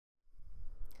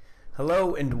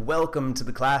Hello and welcome to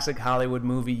the classic Hollywood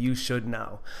movie you should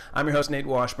know. I'm your host Nate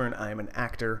Washburn. I am an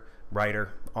actor, writer,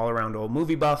 all-around old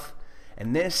movie buff,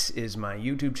 and this is my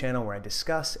YouTube channel where I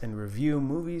discuss and review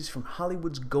movies from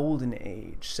Hollywood's golden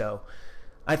age. So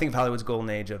I think of Hollywood's golden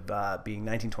age of being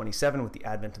 1927 with the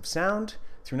advent of sound,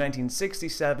 through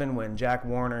 1967 when Jack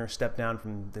Warner stepped down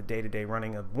from the day-to-day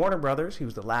running of Warner Brothers. He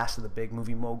was the last of the big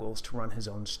movie moguls to run his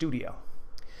own studio.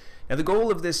 Now the goal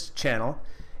of this channel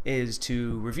is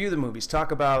to review the movies,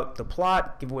 talk about the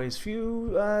plot, give away as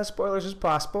few spoilers as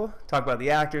possible, talk about the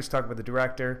actors, talk about the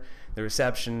director, the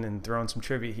reception, and throw in some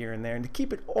trivia here and there, and to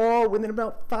keep it all within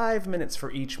about 5 minutes for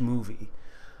each movie.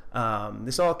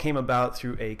 This all came about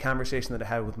through a conversation that I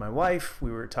had with my wife.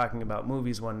 We were talking about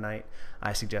movies one night.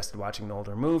 I suggested watching an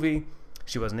older movie.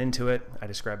 She wasn't into it. I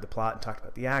described the plot and talked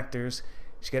about the actors.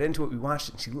 She got into it, we watched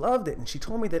it, and she loved it, and she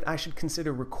told me that I should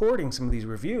consider recording some of these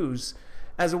reviews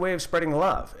as a way of spreading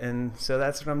love, and so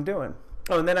that's what I'm doing.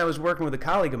 Oh, and then I was working with a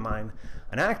colleague of mine,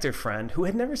 an actor friend, who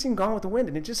had never seen Gone with the Wind,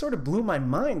 and it just sort of blew my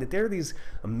mind that there are these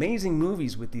amazing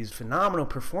movies with these phenomenal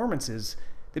performances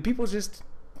that people just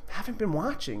haven't been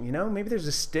watching, you know? Maybe there's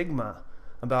a stigma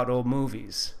about old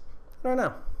movies. I don't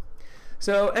know.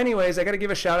 So anyways, I got to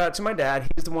give a shout out to my dad.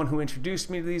 He's the one who introduced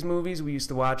me to these movies. We used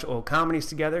to watch old comedies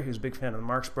together. He was a big fan of the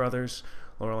Marx Brothers,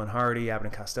 Laurel and Hardy, Abbott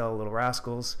and Costello, Little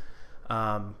Rascals.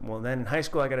 Well, then in high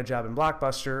school, I got a job in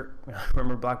Blockbuster.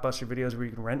 Remember Blockbuster videos where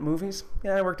you can rent movies?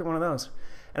 Yeah, I worked at one of those.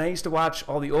 And I used to watch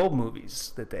all the old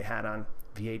movies that they had on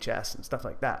VHS and stuff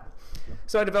like that.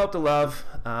 So I developed a love.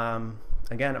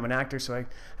 Again, I'm an actor, so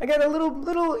I got a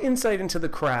little insight into the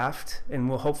craft, and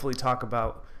we'll hopefully talk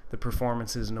about the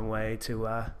performances in a way to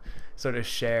sort of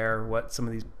share what some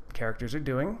of these characters are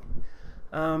doing.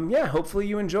 Yeah, hopefully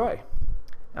you enjoy.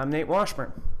 I'm Nate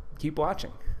Washburn. Keep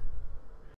watching.